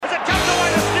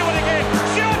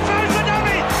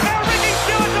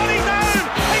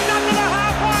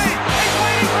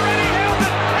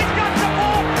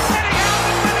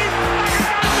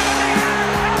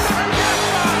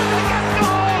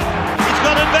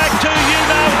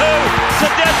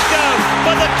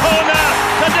corner.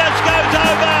 Tedesco's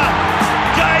over.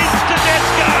 James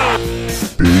Tedesco.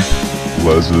 Big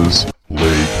Les's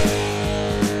League.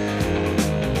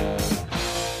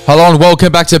 Hello and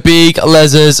welcome back to Big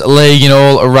Les's League and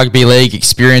all rugby league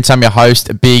experience. I'm your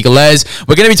host, Big Les.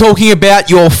 We're going to be talking about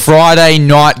your Friday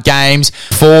night games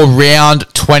for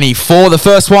round 24. The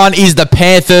first one is the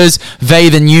Panthers v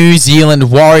the New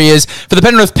Zealand Warriors. For the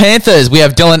Penrith Panthers, we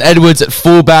have Dylan Edwards at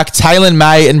fullback, Taylor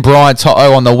May and Brian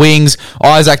To'o on the wings,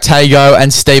 Isaac Tago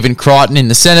and Stephen Crichton in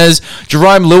the centres.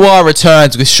 Jerome Luai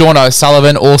returns with Sean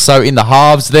O'Sullivan also in the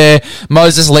halves there.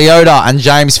 Moses Leota and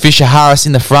James Fisher-Harris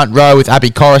in the front row with Abby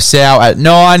Coruscant at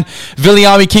 9,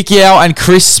 Viliami Kikiau and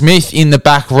Chris Smith in the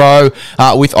back row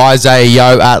with Isaiah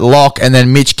Yeo at lock, and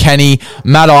then Mitch Kenny,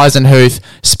 Matt Eisenhuth,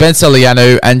 Spencer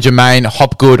Lianu and Jermaine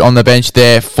Hopgood on the bench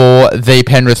there for the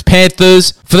Penrith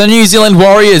Panthers. For the New Zealand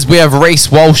Warriors, we have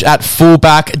Reece Walsh at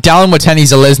fullback, Dallin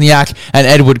Watene-Zelezniak and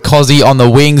Edward Cozzy on the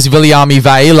wings, Viliami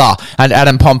Vaila and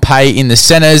Adam Pompey in the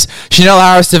centres, Chanel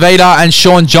Harris-Tavita and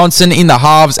Sean Johnson in the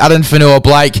halves, Adam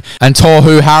Fanua-Blake and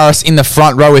Tohu Harris in the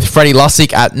front row with Freddie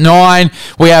Lussick at 9.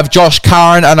 We have Josh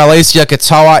Curran and Alicia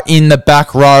Katoa in the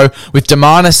back row with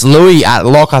Demarnus Louis at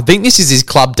lock. I think this is his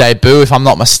club debut, if I'm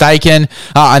not mistaken.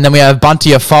 And then we have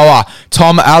Bunty Afoa,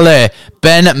 Tom Allaire,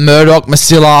 Ben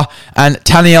Murdoch-Masila and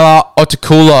Taniela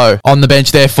Otakulo on the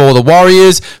bench there for the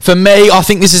Warriors. For me, I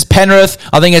think this is Penrith.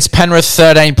 I think it's Penrith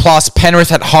 13 plus,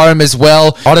 Penrith at home as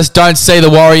well. I just don't see the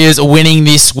Warriors winning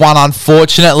this one,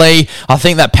 unfortunately. I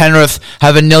think that Penrith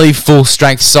have a nearly full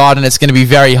strength side and it's going to be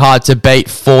very hard to beat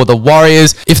for the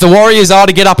Warriors. If the Warriors are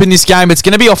to get up in this game, it's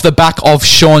going to be off the back of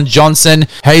Sean Johnson.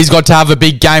 He's got to have a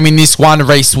big game in this one.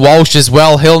 Reece Walsh as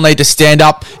well. He'll need to stand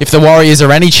up if the Warriors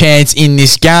are any chance in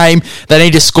this game. They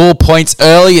need to score points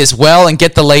early as well and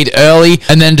get the lead early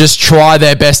and then just try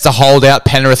their best to hold out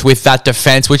Penrith with that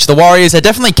defence, which the Warriors are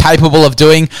definitely capable of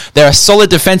doing. They're a solid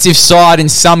defensive side in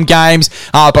some games,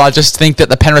 but I just think that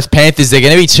the Penrith Panthers, they're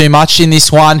going to be too much in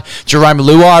this one. Jerome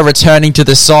Luai returning to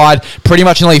the side, pretty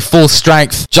much nearly full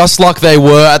strength, just like they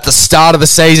were at the start of the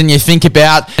season. You think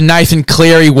about Nathan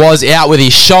Cleary was out with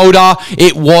his shoulder.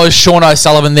 It was Sean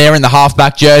O'Sullivan there in the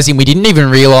halfback jersey, and we didn't even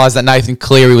realise that Nathan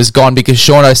Cleary was gone because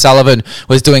Sean O'Sullivan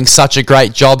was doing such a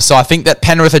great job. So I think that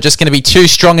Penrith are just going to be too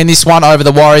strong in this one over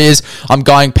the Warriors. I'm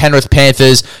going Penrith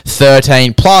Panthers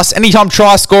 13 plus. Anytime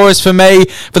try scorers for me.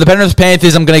 For the Penrith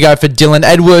Panthers, I'm going to go for Dylan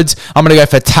Edwards. I'm going to go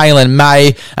for Taylor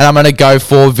May. And I'm going to go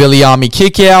for Viliami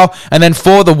Kikiau. And then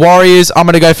for the Warriors, I'm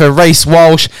going to go for Reece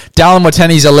Walsh, Dallin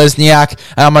Watene-Zelezniak.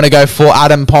 And I'm going to go for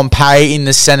Adam Pompey in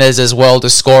the centres as well to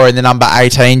score in the number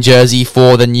 18 jersey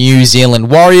for the New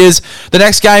Zealand Warriors. The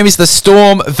next game is the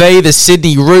Storm v the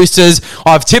Sydney Roosters.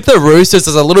 I've tipped the Roosters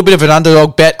as a little bit of an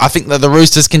underdog bet. I think that the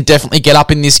Roosters can definitely get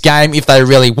up in this game if they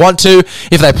really want to.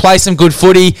 If they play some good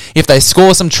footy, if they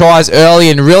score some tries early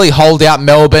and really hold out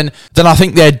Melbourne, then I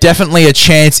think they're definitely a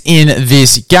chance in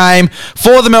this game.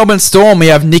 For the Melbourne Storm, we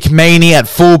have Nick Meaney at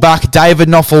fullback, David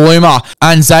Nofaluma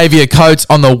and Xavier Coates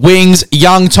on the wings,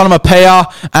 Young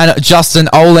Tonamapea and Justin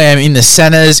Olam in the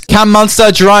centres, Cam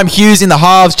Munster, Jerome Hughes in the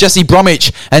halves, Jesse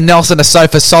Bromwich and Nelson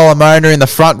Asofa Solomona in the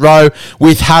front row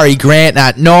with Harry Grant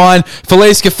at 9,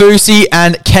 Felice Kafusi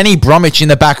and Kenny Bromwich in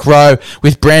the back row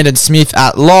with Brandon Smith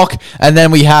at lock, and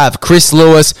then we have Chris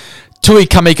Lewis, Tui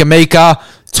Kamika,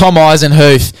 Tom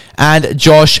Eisenhuth and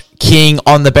Josh King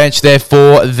on the bench there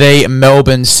for the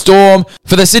Melbourne Storm.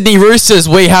 For the Sydney Roosters,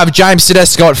 we have James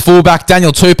Tedesco at fullback,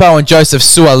 Daniel Tupou and Joseph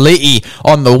Suali'i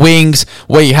on the wings.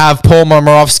 We have Paul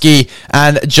Momirovski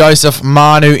and Joseph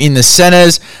Manu in the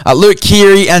centres, Luke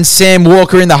Keary and Sam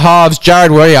Walker in the halves,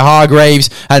 Jared Warrior-Hargreaves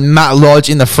and Matt Lodge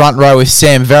in the front row with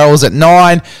Sam Verrills at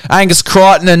 9, Angus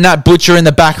Crichton and Nat Butcher in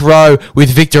the back row with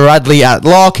Victor Radley at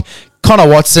lock, Connor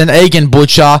Watson, Egan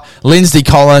Butcher, Lindsay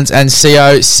Collins and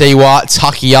Sio Siwa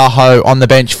Takiaho on the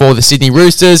bench for the Sydney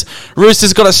Roosters.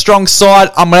 Roosters got a strong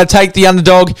side. I'm going to take the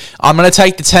underdog. I'm going to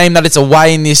take the team that it's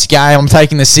away in this game. I'm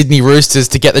taking the Sydney Roosters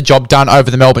to get the job done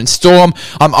over the Melbourne Storm.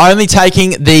 I'm only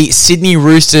taking the Sydney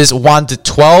Roosters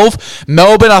 1-12.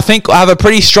 Melbourne, I think, have a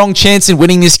pretty strong chance in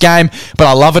winning this game, but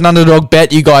I love an underdog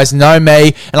bet. You guys know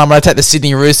me, and I'm going to take the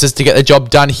Sydney Roosters to get the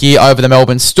job done here over the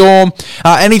Melbourne Storm.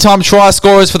 Anytime try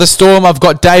scorers for the Storm, I've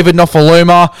got David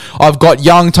Nofaluma, I've got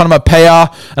Young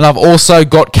Tonamapea, and I've also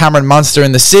got Cameron Munster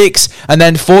in the 6. And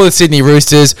then for the Sydney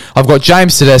Roosters, I've got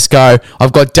James Tedesco,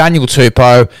 I've got Daniel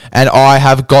Tupou, and I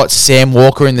have got Sam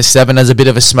Walker in the 7 as a bit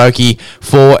of a smoky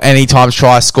for anytime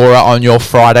try scorer on your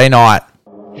Friday night.